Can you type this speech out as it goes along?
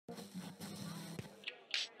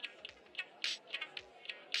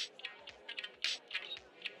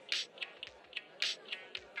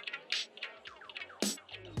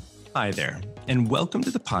Hi there, and welcome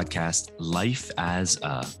to the podcast Life as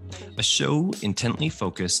a show intently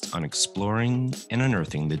focused on exploring and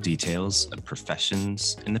unearthing the details of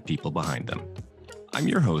professions and the people behind them. I'm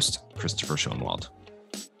your host, Christopher Schoenwald.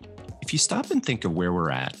 If you stop and think of where we're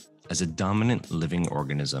at as a dominant living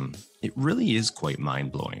organism, it really is quite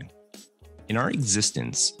mind-blowing. In our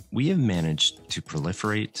existence, we have managed to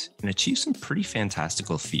proliferate and achieve some pretty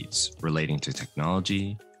fantastical feats relating to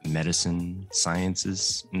technology, medicine,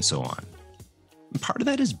 sciences, and so on. And part of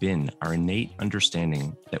that has been our innate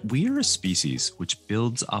understanding that we are a species which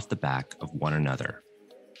builds off the back of one another.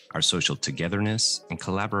 Our social togetherness and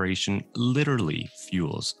collaboration literally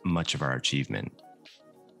fuels much of our achievement.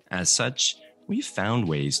 As such, we've found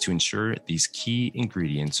ways to ensure these key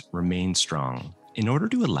ingredients remain strong in order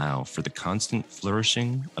to allow for the constant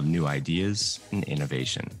flourishing of new ideas and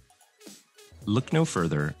innovation. Look no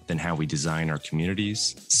further than how we design our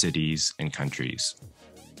communities, cities, and countries.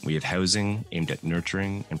 We have housing aimed at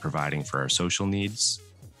nurturing and providing for our social needs.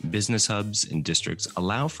 Business hubs and districts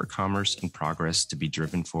allow for commerce and progress to be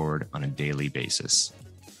driven forward on a daily basis.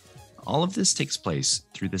 All of this takes place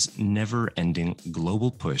through this never-ending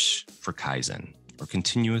global push for Kaizen, or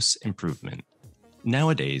continuous improvement.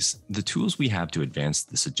 Nowadays, the tools we have to advance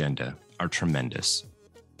this agenda are tremendous.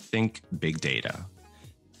 Think big data.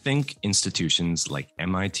 Think institutions like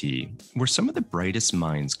MIT, where some of the brightest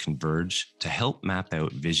minds converge to help map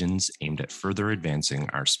out visions aimed at further advancing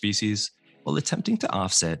our species while attempting to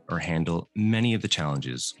offset or handle many of the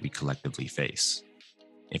challenges we collectively face.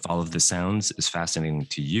 If all of this sounds as fascinating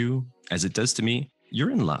to you as it does to me, you're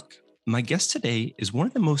in luck. My guest today is one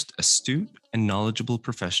of the most astute and knowledgeable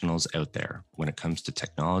professionals out there when it comes to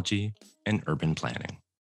technology and urban planning.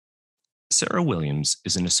 Sarah Williams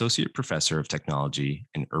is an associate professor of technology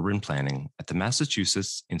and urban planning at the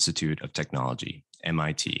Massachusetts Institute of Technology,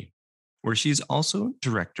 MIT, where she is also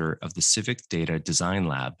director of the Civic Data Design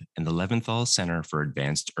Lab and the Leventhal Center for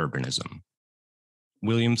Advanced Urbanism.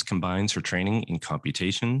 Williams combines her training in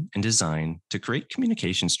computation and design to create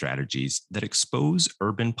communication strategies that expose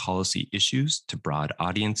urban policy issues to broad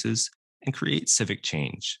audiences and create civic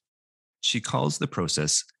change. She calls the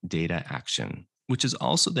process data action, which is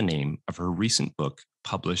also the name of her recent book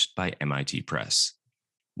published by MIT Press.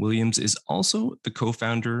 Williams is also the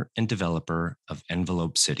co-founder and developer of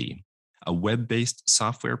Envelope City, a web-based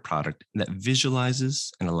software product that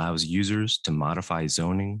visualizes and allows users to modify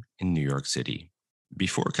zoning in New York City.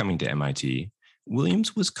 Before coming to MIT,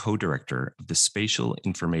 Williams was co-director of the Spatial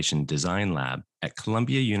Information Design Lab at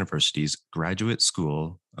Columbia University's Graduate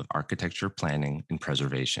School of Architecture, Planning, and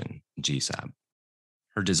Preservation, GSAP.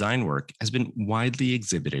 Her design work has been widely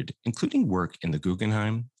exhibited, including work in the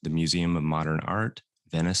Guggenheim, the Museum of Modern Art,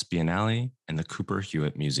 Venice Biennale, and the Cooper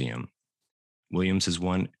Hewitt Museum. Williams has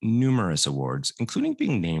won numerous awards, including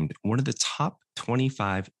being named one of the top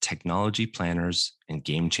 25 technology planners and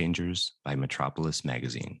game changers by Metropolis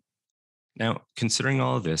magazine. Now, considering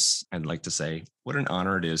all of this, I'd like to say what an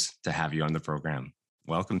honor it is to have you on the program.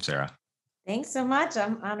 Welcome, Sarah. Thanks so much.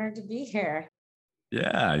 I'm honored to be here.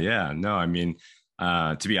 Yeah. No,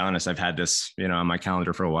 to be honest, I've had this, on my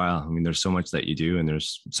calendar for a while. There's so much that you do, and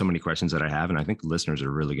there's so many questions that I have, and I think the listeners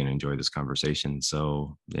are really going to enjoy this conversation.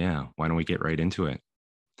 So, why don't we get right into it?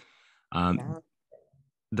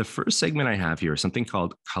 The first segment I have here is something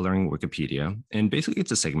called Coloring Wikipedia, and basically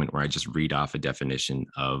it's a segment where I just read off a definition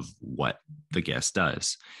of what the guest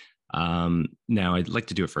does. Now, I'd like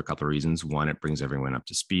to do it for a couple of reasons. One, it brings everyone up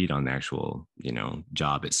to speed on the actual,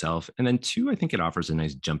 job itself. And then two, I think it offers a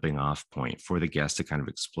nice jumping off point for the guest to kind of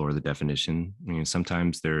explore the definition.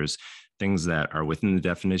 Sometimes there's things that are within the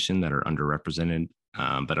definition that are underrepresented,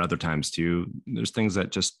 but other times too, there's things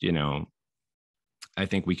that just, I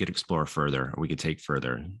think we could explore further, or we could take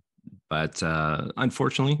further. But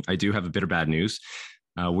unfortunately, I do have a bit of bad news.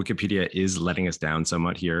 Wikipedia is letting us down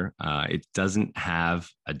somewhat here. It doesn't have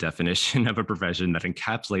a definition of a profession that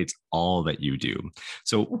encapsulates all that you do.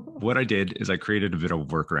 So what I did is I created a bit of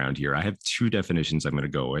workaround here. I have two definitions I'm going to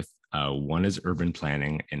go with. One is urban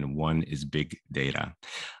planning and one is big data.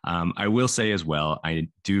 I will say as well, I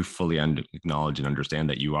do fully acknowledge and understand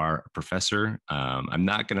that you are a professor. I'm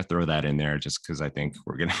not going to throw that in there just because I think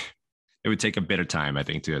it would take a bit of time, I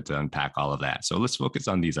think, to unpack all of that. So let's focus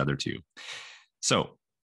on these other two. So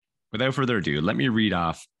without further ado, let me read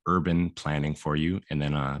off urban planning for you and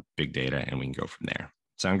then big data, and we can go from there.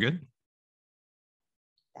 Sound good?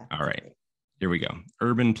 All right, here we go.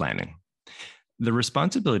 Urban planning. The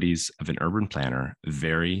responsibilities of an urban planner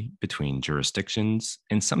vary between jurisdictions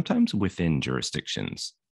and sometimes within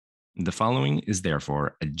jurisdictions. The following is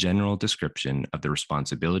therefore a general description of the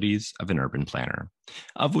responsibilities of an urban planner,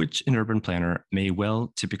 of which an urban planner may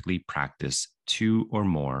well typically practice two or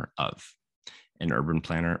more of. An urban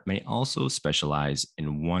planner may also specialize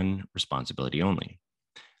in one responsibility only: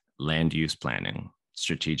 land use planning,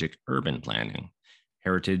 strategic urban planning,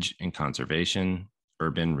 heritage and conservation,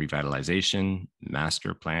 urban revitalization,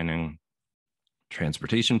 master planning,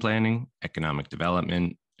 transportation planning, economic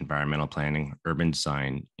development, environmental planning, urban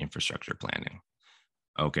design, infrastructure planning.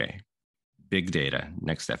 Okay, big data,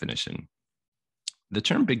 next definition. The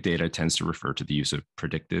term big data tends to refer to the use of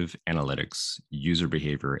predictive analytics, user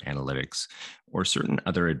behavior analytics, or certain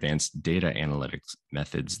other advanced data analytics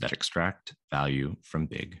methods that extract value from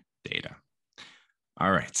big data.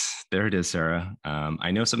 All right, there it is, Sarah. I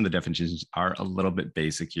know some of the definitions are a little bit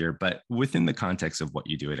basic here, but within the context of what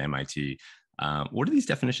you do at MIT, what do these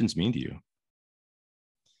definitions mean to you?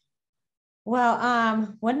 Well,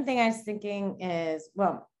 one thing I was thinking is,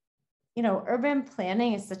 urban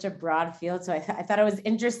planning is such a broad field. So I thought it was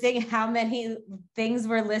interesting how many things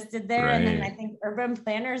were listed there. Right. And then I think urban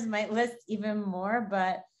planners might list even more.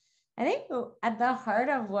 But I think at the heart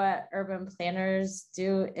of what urban planners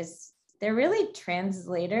do is they're really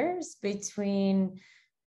translators between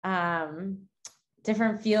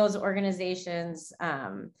different fields, organizations.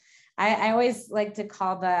 I always like to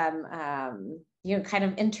call them, kind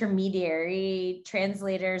of intermediary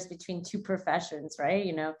translators between two professions,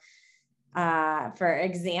 right? For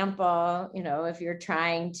example, if you're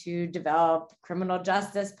trying to develop criminal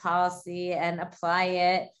justice policy and apply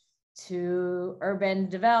it to urban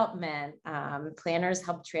development, planners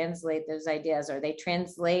help translate those ideas, or they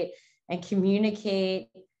translate and communicate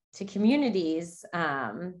to communities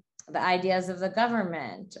the ideas of the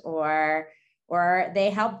government, or they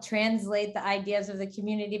help translate the ideas of the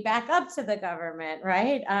community back up to the government,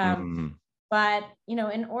 right? But,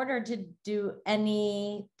 in order to do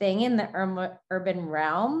anything in the urban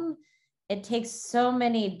realm, it takes so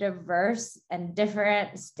many diverse and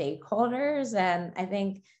different stakeholders. And I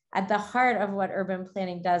think at the heart of what urban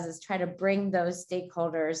planning does is try to bring those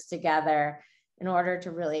stakeholders together in order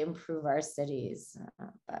to really improve our cities.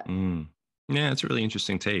 Yeah, it's a really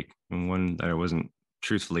interesting take, and one that I wasn't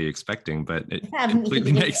truthfully expecting, but it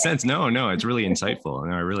completely makes sense. No, it's really insightful,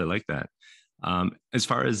 and I really like that. As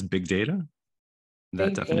far as big data,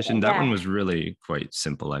 that definition, that one was really quite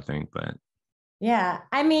simple, I think. But yeah,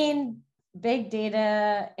 I mean, big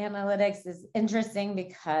data analytics is interesting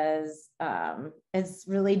because it's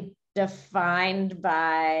really defined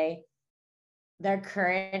by their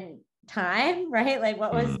current time, right? Like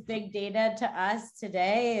what was big data to us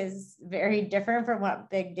today is very different from what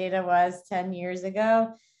big data was 10 years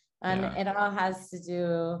ago. And it all has to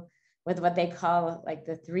do with what they call like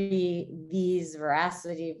the 3 V's: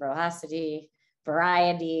 veracity, velocity,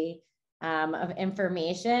 variety of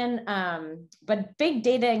information. But big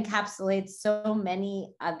data encapsulates so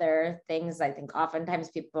many other things. I think oftentimes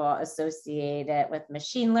people associate it with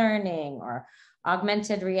machine learning or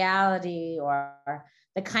augmented reality, or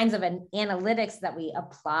the kinds of analytics that we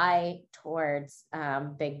apply towards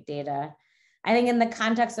big data. I think in the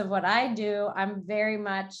context of what I do, I'm very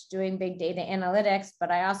much doing big data analytics, but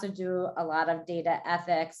I also do a lot of data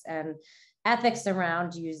ethics and ethics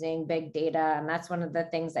around using big data. And that's one of the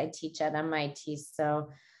things I teach at MIT. So,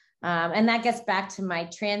 and that gets back to my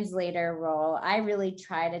translator role. I really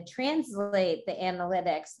try to translate the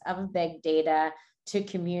analytics of big data to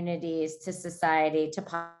communities, to society, to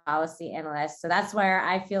policy analysts. So that's where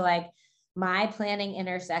I feel like my planning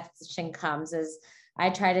intersection comes, is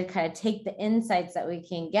I try to kind of take the insights that we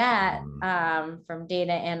can get from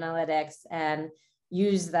data analytics and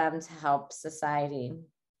use them to help society.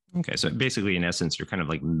 Okay, so basically, in essence, you're kind of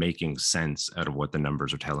like making sense out of what the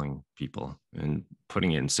numbers are telling people and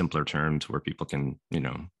putting it in simpler terms where people can,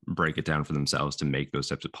 break it down for themselves to make those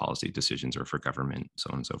types of policy decisions, or for government, so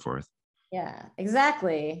on and so forth. Yeah,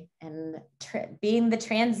 exactly. And being the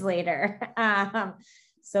translator.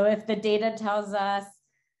 So if the data tells us,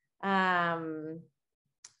 I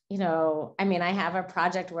have a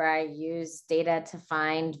project where I use data to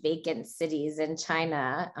find vacant cities in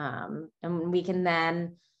China. And we can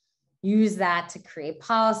then use that to create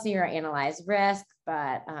policy or analyze risk,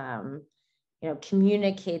 but,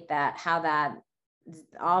 communicate that, how that,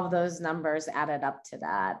 all of those numbers added up to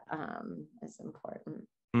that is important.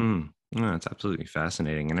 No, that's absolutely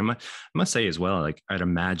fascinating. And I must say as well, like I'd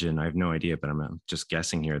imagine, I have no idea, but I'm just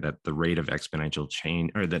guessing here that the rate of exponential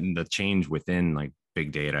change, or the change within like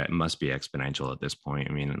big data, it must be exponential at this point.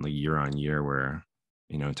 I mean, like year on year, where,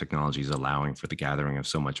 technology is allowing for the gathering of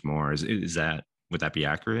so much more. Would that be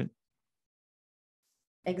accurate?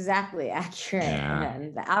 exactly accurate. Yeah.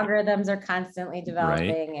 And the algorithms are constantly Right.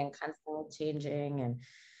 developing and constantly changing,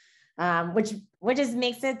 and which just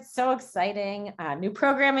makes it so exciting. New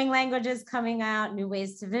programming languages coming out, new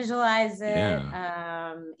ways to visualize it,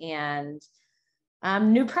 Yeah. and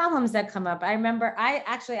new problems that come up. I remember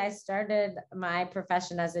I started my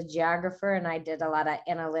profession as a geographer, and I did a lot of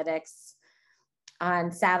analytics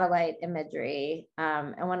on satellite imagery.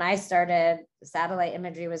 And when I started, satellite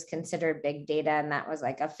imagery was considered big data, and that was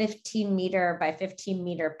like a 15 meter by 15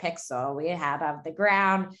 meter pixel we had of the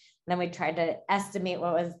ground. And then we tried to estimate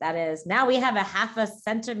what was that is. Now we have a half a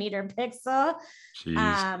centimeter pixel.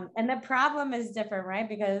 Jeez. And the problem is different, right?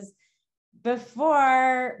 Because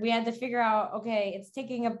before we had to figure out, okay, it's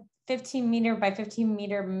taking a 15 meter by 15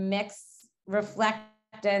 meter mix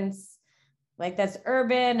reflectance, like that's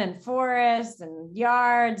urban and forest and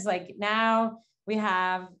yards. Like now we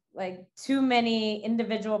have like too many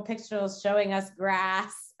individual pixels showing us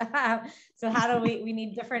grass. So how do we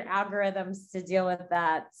need different algorithms to deal with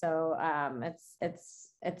that? So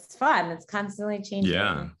it's fun. It's constantly Yeah.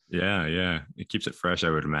 changing. Yeah. Yeah. It keeps it fresh, I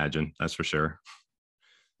would imagine. That's for sure.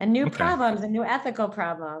 And new Okay. problems and new ethical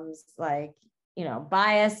problems, like,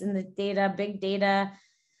 bias in the data, big data.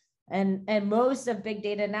 And most of big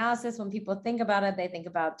data analysis, when people think about it, they think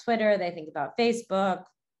about Twitter, they think about Facebook,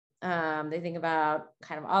 they think about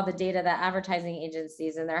kind of all the data that advertising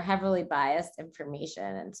agencies, and they're heavily biased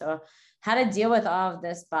information. And so how to deal with all of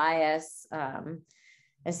this bias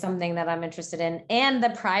is something that I'm interested in, and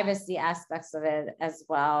the privacy aspects of it as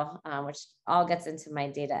well, which all gets into my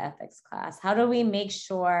data ethics class. How do we make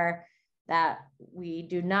sure that we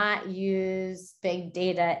do not use big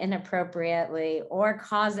data inappropriately or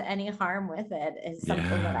cause any harm with it is something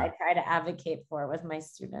that I Yeah. try to advocate for with my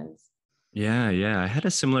students. Yeah, yeah. I had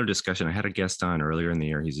a similar discussion. I had a guest on earlier in the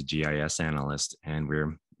year. He's a GIS analyst, and we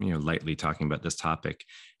are lightly talking about this topic.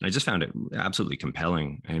 And I just found it absolutely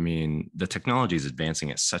compelling. I mean, the technology is advancing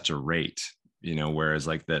at such a rate, whereas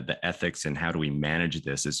like the ethics and how do we manage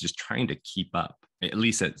this is just trying to keep up. At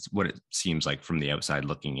least that's what it seems like from the outside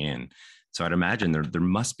looking in. So I'd imagine there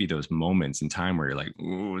must be those moments in time where you're like,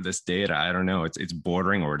 "Ooh, this data, I don't know, it's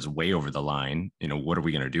bordering or it's way over the line. What are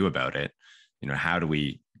we going to do about it? How do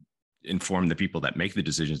we inform the people that make the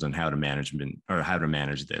decisions on how to manage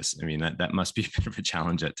this? I mean, that must be a bit of a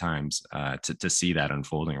challenge at times, to see that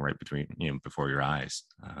unfolding right between, before your eyes.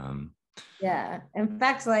 Yeah. In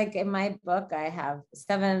fact, like in my book, I have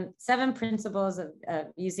seven principles of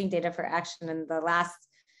using data for action. And the last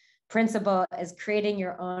principle is creating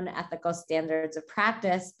your own ethical standards of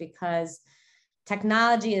practice, because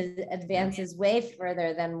technology advances way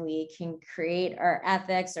further than we can create our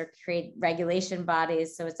ethics or create regulation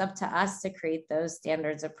bodies. So it's up to us to create those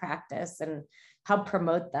standards of practice and help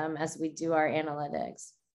promote them as we do our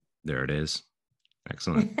analytics. There it is.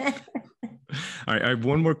 Excellent. All right, I have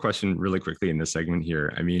one more question really quickly in this segment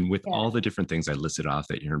here. I mean, with Yeah. all the different things I listed off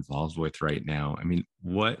that you're involved with right now, I mean,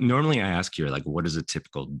 what normally I ask here, like, what is a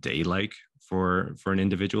typical day like for an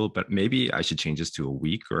individual? But maybe I should change this to a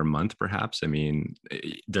week or a month, perhaps. I mean,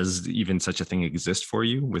 does even such a thing exist for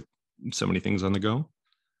you with so many things on the go?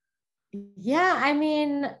 Yeah, I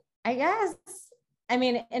mean, I guess,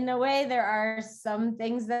 in a way, there are some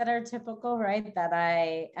things that are typical, right? That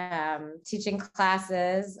I teach in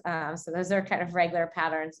classes. So those are kind of regular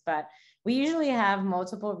patterns, but we usually have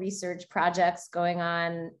multiple research projects going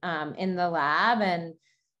on in the lab. And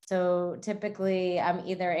so typically I'm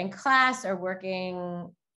either in class or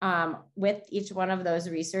working with each one of those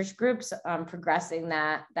research groups, progressing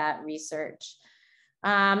that research.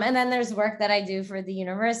 And then there's work that I do for the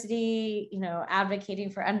university, advocating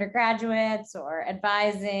for undergraduates or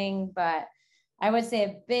advising. But I would say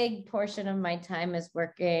a big portion of my time is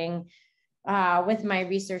working with my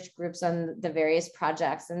research groups on the various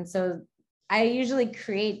projects. And so I usually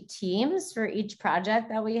create teams for each project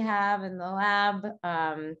that we have in the lab.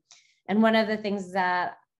 And one of the things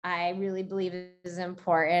that I really believe is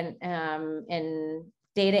important in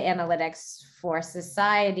data analytics for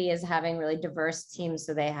society is having really diverse teams.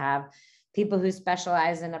 So they have people who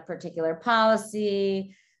specialize in a particular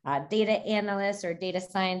policy, data analysts or data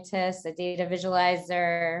scientists, a data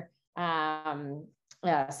visualizer,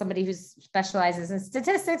 somebody who specializes in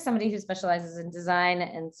statistics, somebody who specializes in design.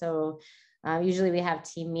 And so usually we have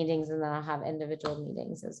team meetings, and then I'll have individual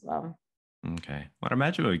meetings as well. Okay. Well, I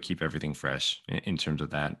imagine it would keep everything fresh in terms of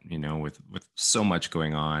that, with so much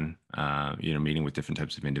going on, meeting with different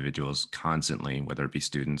types of individuals constantly, whether it be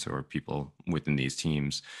students or people within these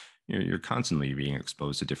teams, you're constantly being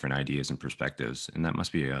exposed to different ideas and perspectives. And that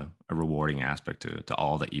must be a rewarding aspect to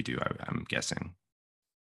all that you do, I'm guessing.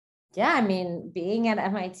 Yeah, being at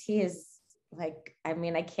MIT like, I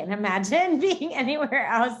mean, I can't imagine being anywhere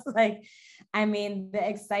else. Like, I mean, the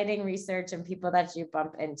exciting research and people that you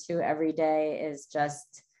bump into every day is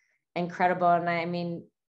just incredible. And I mean,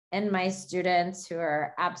 and my students who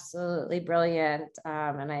are absolutely brilliant,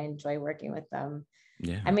 and I enjoy working with them.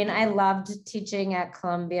 Yeah. I mean, I loved teaching at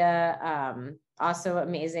Columbia, also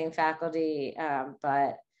amazing faculty,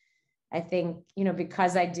 but I think, you know,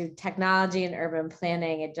 because I do technology and urban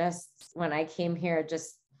planning, it just, when I came here, it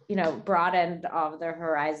just, you know, broadened all of their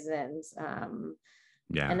horizons. And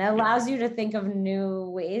it allows you to think of new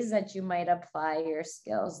ways that you might apply your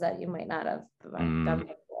skills that you might not have done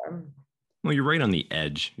before. Well, you're right on the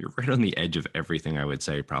edge. You're right on the edge of everything, I would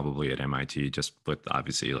say, probably at MIT, just with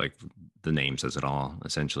obviously like the name says it all,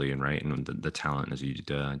 essentially, and right. And the talent, as you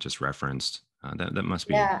just referenced, that must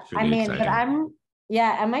be Yeah, I really mean, exciting.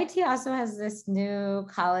 yeah, MIT also has this new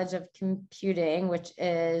College of Computing, which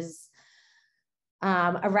is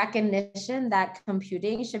a recognition that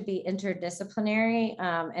computing should be interdisciplinary.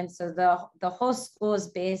 And so the whole school is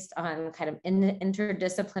based on kind of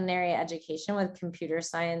interdisciplinary education with computer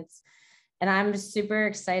science. And I'm super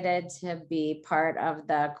excited to be part of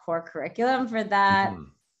the core curriculum for that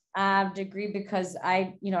degree, because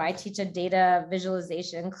I teach a data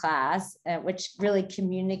visualization class, which really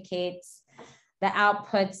communicates the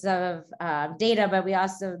outputs of data, but we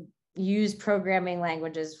also use programming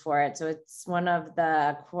languages for it. So it's one of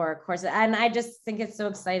the core courses. And I just think it's so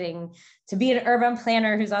exciting to be an urban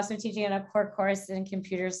planner who's also teaching in a core course in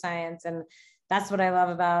computer science. And that's what I love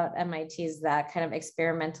about MIT, is that kind of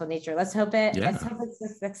experimental nature. Let's hope it's a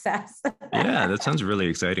success. Yeah, that sounds really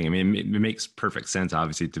exciting. I mean, it makes perfect sense,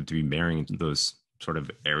 obviously, to be marrying those sort of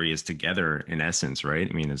areas together in essence, right?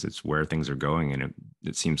 I mean, it's where things are going, and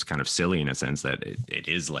it seems kind of silly in a sense that it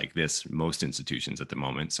is like this most institutions at the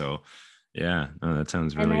moment. So yeah, no, that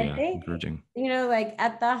sounds really and I think, encouraging. you know, like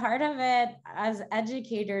at the heart of it, as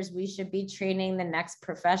educators, we should be training the next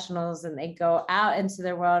professionals, and they go out into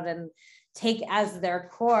the world and take as their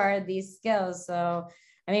core these skills. So,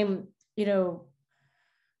 I mean, you know,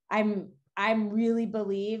 I'm really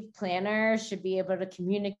believe planners should be able to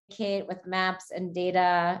communicate with maps and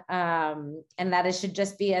data, and that it should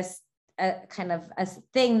just be a kind of a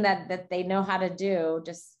thing that they know how to do.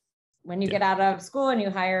 Just when you get out of school and you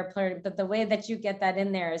hire a planner, but the way that you get that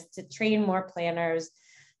in there is to train more planners,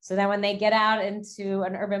 so that when they get out into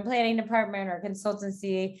an urban planning department or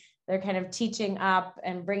consultancy, they're kind of teaching up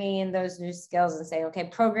and bringing in those new skills and say, okay,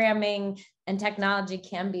 programming and technology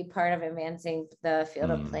can be part of advancing the field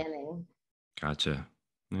of planning. Gotcha.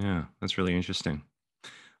 Yeah, that's really interesting.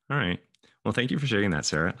 All right. Well, thank you for sharing that,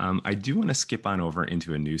 Sarah. I do want to skip on over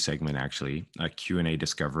into a new segment, actually, a Q&A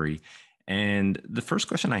discovery. And the first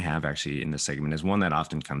question I have actually in this segment is one that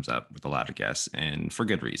often comes up with a lot of guests, and for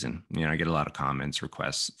good reason. You know, I get a lot of comments,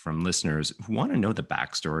 requests from listeners who want to know the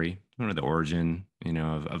backstory, the origin,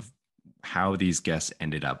 of how these guests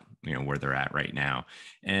ended up, where they're at right now.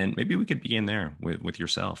 And maybe we could begin there with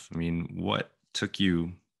yourself. I mean, what took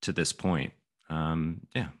you to this point?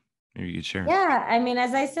 Yeah, maybe you could share. Yeah, I mean,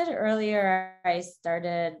 as I said earlier, I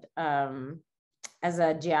started as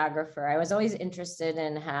a geographer. I was always interested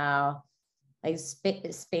in how like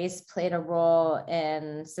space played a role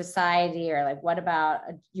in society, or like what about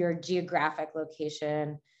your geographic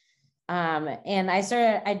location. And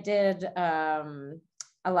I did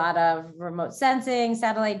a lot of remote sensing,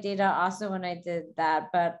 satellite data also when I did that,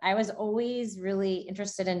 but I was always really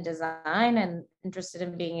interested in design and interested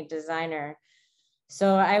in being a designer.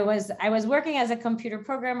 So I was working as a computer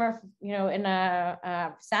programmer, in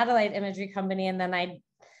a satellite imagery company, and then I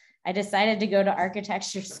decided to go to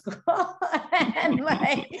architecture school and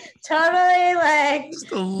like totally like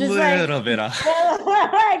just a little bit off.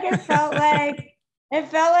 Like it felt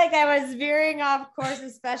like I was veering off course,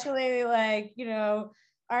 especially like,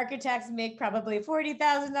 architects make probably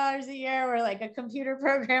 $40,000 a year, where like a computer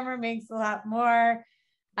programmer makes a lot more.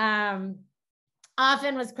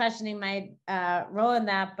 Often was questioning my role in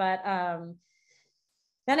that, but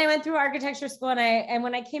then I went through architecture school, and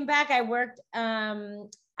when I came back, I worked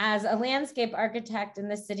as a landscape architect in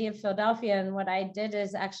the city of Philadelphia. And what I did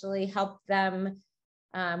is actually help them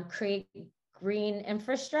create green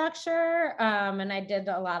infrastructure. And I did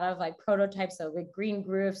a lot of like prototypes of like green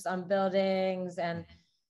roofs on buildings. And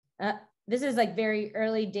this is like very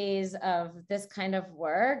early days of this kind of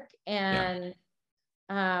work. And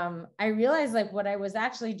I realized like what I was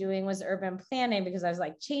actually doing was urban planning, because I was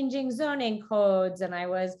like changing zoning codes, and I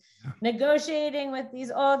was negotiating with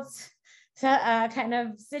these old kind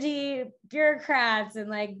of city bureaucrats, and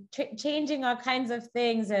like changing all kinds of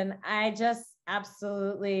things. And I just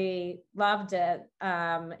absolutely loved it,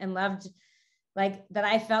 and loved like that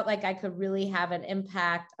I felt like I could really have an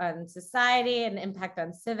impact on society and impact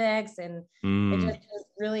on civics. And it just was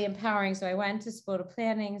really empowering. So I went to school to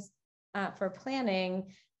for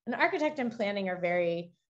planning. And architect and planning are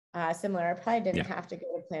very similar. I probably didn't have to go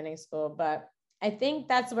to planning school, but I think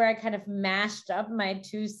that's where I kind of mashed up my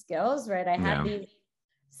two skills, right? I had these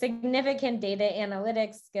significant data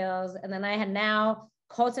analytics skills, and then I had now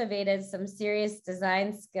cultivated some serious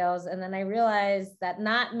design skills. And then I realized that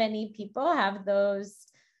not many people have those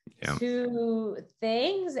two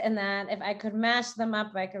things, and that if I could mash them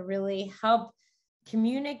up, I could really help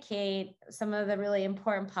communicate some of the really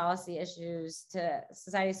important policy issues to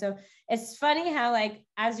society. So it's funny how, like,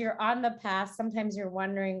 as you're on the path, sometimes you're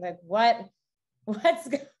wondering, like, what am I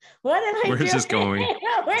doing? Where's this going?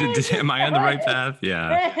 Am I on the right path?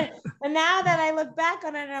 Yeah. And now that I look back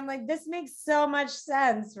on it, I'm like, this makes so much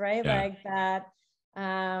sense, right? Like that.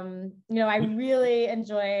 I really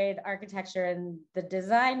enjoyed architecture and the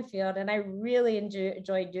design field, and I really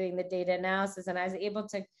enjoyed doing the data analysis, and I was able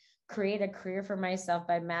to create a career for myself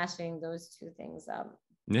by mashing those two things up.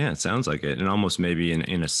 Yeah, it sounds like it. And almost maybe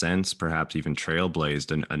in a sense, perhaps even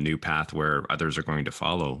trailblazed a new path where others are going to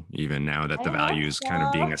follow, even now that the value is kind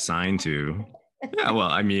of being assigned to. Yeah, well,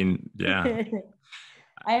 I mean, yeah.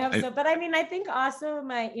 I hope so. But I mean, I think also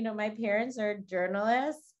my parents are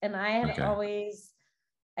journalists, and I had always,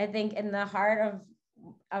 I think in the heart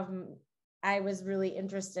of I was really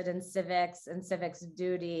interested in civics and civics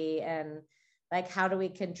duty, and like, how do we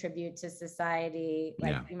contribute to society?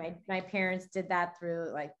 Like my parents did that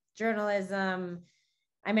through like journalism.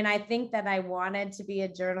 I mean, I think that I wanted to be a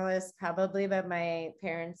journalist probably, but my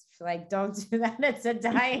parents were like, don't do that. It's a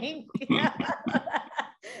dying field.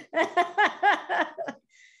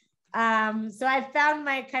 So I found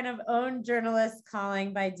my kind of own journalist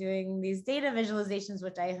calling by doing these data visualizations,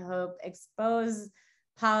 which I hope expose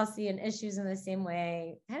policy and issues in the same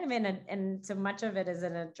way, kind of and so much of it is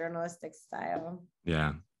in a journalistic style.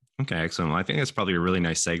 Yeah. Okay, excellent. Well, I think that's probably a really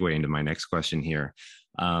nice segue into my next question here.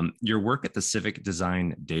 Your work at the Civic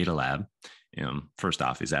Design Data Lab, first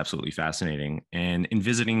off, is absolutely fascinating. And in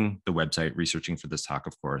visiting the website, researching for this talk,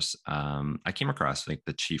 of course, I came across like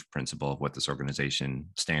the chief principle of what this organization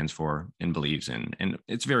stands for and believes in. And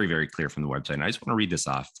it's very, very clear from the website. And I just want to read this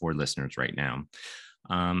off for listeners right now.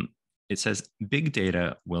 It says, big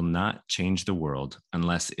data will not change the world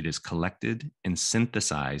unless it is collected and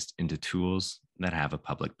synthesized into tools that have a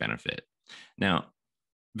public benefit. Now,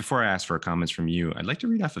 before I ask for comments from you, I'd like to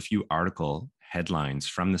read off a few article headlines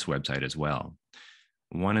from this website as well.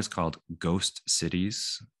 One is called Ghost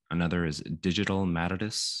Cities, another is Digital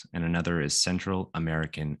Matatus, and another is Central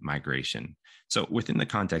American Migration. So within the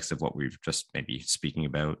context of what we've just maybe speaking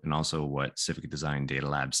about, and also what Civic Design Data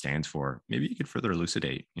Lab stands for, maybe you could further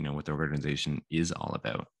elucidate, what the organization is all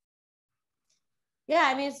about. Yeah,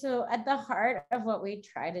 I mean, so at the heart of what we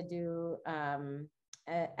try to do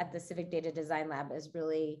at the Civic Data Design Lab is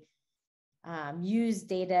really use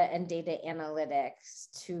data and data analytics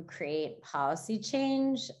to create policy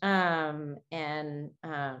change or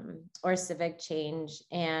civic change.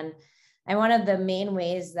 And one of the main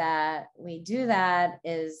ways that we do that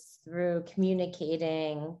is through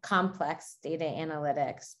communicating complex data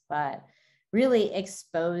analytics, but really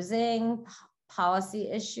exposing policy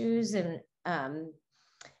issues in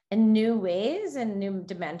new ways and new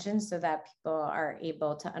dimensions so that people are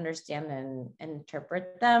able to understand and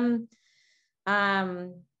interpret them.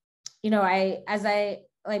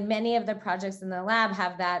 Like many of the projects in the lab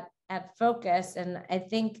have that at focus. And I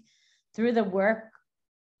think through the work,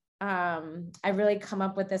 I really come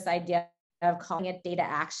up with this idea of calling it data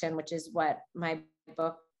action, which is what my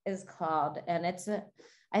book is called. And it's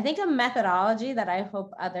I think a methodology that I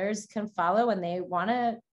hope others can follow when they want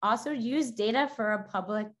to also use data for a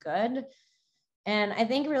public good. And I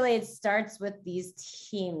think really it starts with these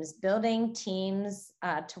teams, building teams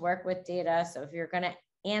to work with data. So if you're going to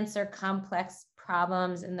answer complex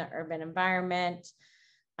problems in the urban environment,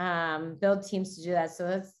 build teams to do that. So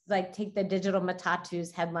let's like take the Digital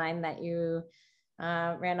Matatus headline that you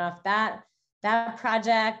ran off that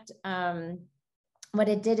project. What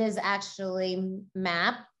it did is actually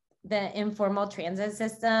map the informal transit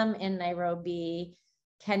system in Nairobi,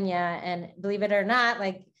 Kenya. And believe it or not,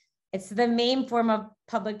 like it's the main form of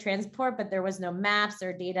public transport, but there was no maps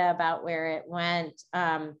or data about where it went.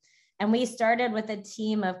 And we started with a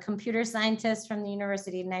team of computer scientists from the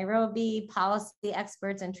University of Nairobi, policy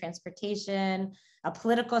experts in transportation, a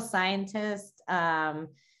political scientist,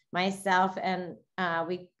 myself, and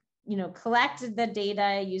we collected the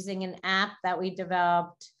data using an app that we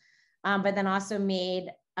developed, but then also made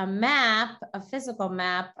a map, a physical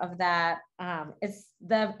map of that.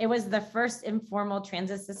 It was the first informal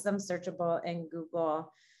transit system searchable in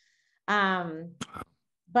Google.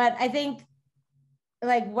 But I think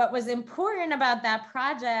like what was important about that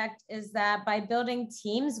project is that by building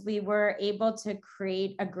teams, we were able to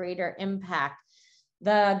create a greater impact.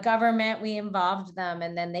 The government, we involved them,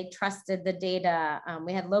 and then they trusted the data.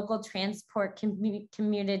 We had local transport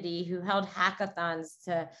community who held hackathons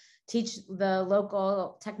to teach the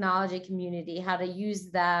local technology community how to use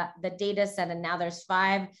the data set. And now there's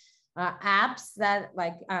 5 apps that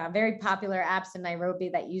very popular apps in Nairobi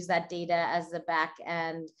that use that data as the back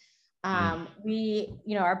end.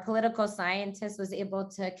 Our political scientist was able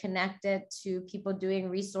to connect it to people doing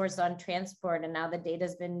resource on transport, and now the data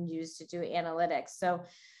has been used to do analytics. So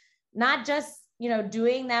not just,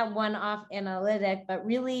 doing that one-off analytic, but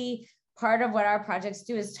really part of what our projects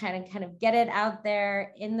do is trying to kind of get it out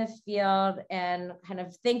there in the field and kind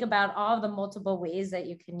of think about all the multiple ways that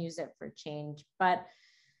you can use it for change. But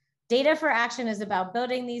Data for Action is about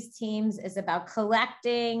building these teams, is about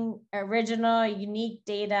collecting original, unique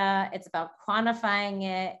data. It's about quantifying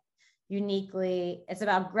it uniquely. It's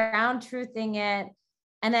about ground truthing it,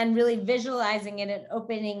 and then really visualizing it and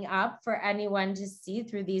opening up for anyone to see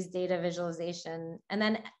through these data visualization, and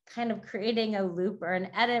then kind of creating a loop or an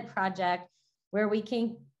edit project where we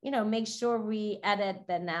can, make sure we edit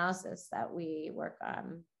the analysis that we work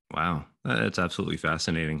on. Wow, that's absolutely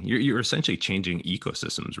fascinating. You're essentially changing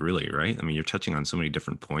ecosystems, really, right? I mean, you're touching on so many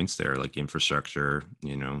different points there, like infrastructure,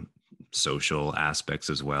 social aspects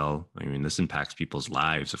as well. I mean, this impacts people's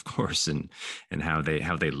lives, of course, and how they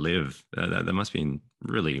live. That must be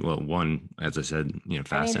really, well, one, as I said,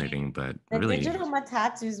 fascinating, but the really digital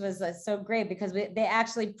matatus was so great because they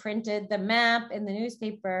actually printed the map in the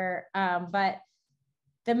newspaper, but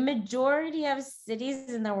the majority of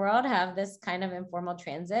cities in the world have this kind of informal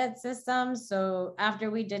transit system. So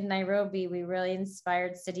after we did Nairobi, we really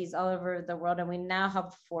inspired cities all over the world. And we now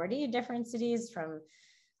have 40 different cities, from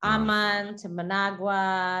Amman to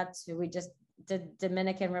Managua to, we just did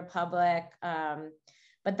Dominican Republic.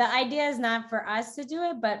 But the idea is not for us to do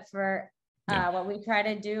it, but for what we try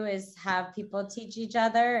to do is have people teach each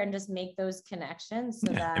other and just make those connections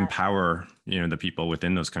so that empower, the people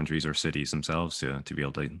within those countries or cities themselves to be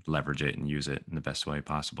able to leverage it and use it in the best way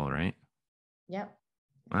possible. Right. Yep.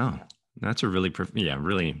 Wow. That's a really,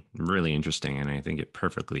 really, really interesting. And I think it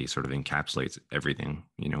perfectly sort of encapsulates everything,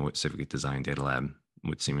 what Civic Design Data Lab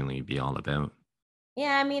would seemingly be all about.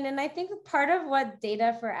 Yeah. I mean, and I think part of what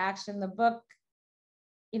Data for Action, the book,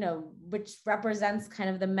 which represents kind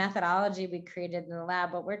of the methodology we created in the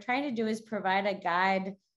lab. What we're trying to do is provide a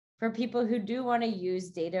guide for people who do want to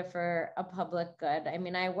use data for a public good. I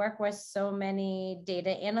mean, I work with so many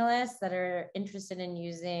data analysts that are interested in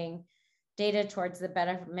using data towards the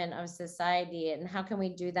betterment of society. And how can we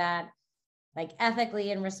do that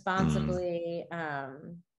ethically and responsibly? I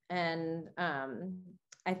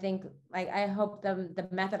think I hope the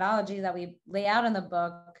methodology that we lay out in the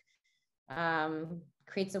book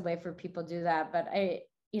creates a way for people to do that. But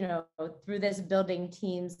through this, building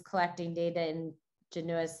teams, collecting data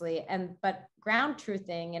ingenuously, but ground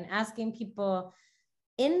truthing and asking people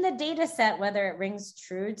in the data set whether it rings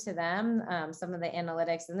true to them, some of the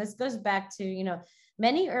analytics. And this goes back to,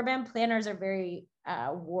 many urban planners are very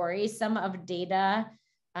worrisome of data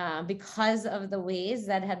because of the ways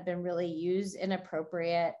that had been really used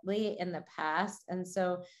inappropriately in the past. And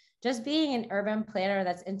so just being an urban planner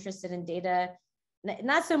that's interested in data,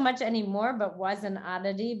 not so much anymore, but was an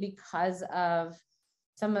oddity because of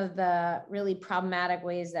some of the really problematic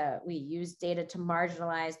ways that we use data to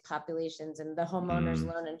marginalize populations, and the homeowners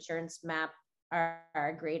loan insurance map are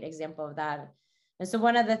a great example of that. And so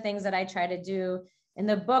one of the things that I try to do in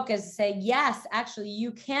the book is say, yes, actually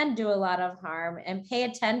you can do a lot of harm and pay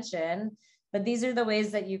attention, but these are the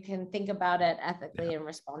ways that you can think about it ethically and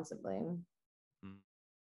responsibly.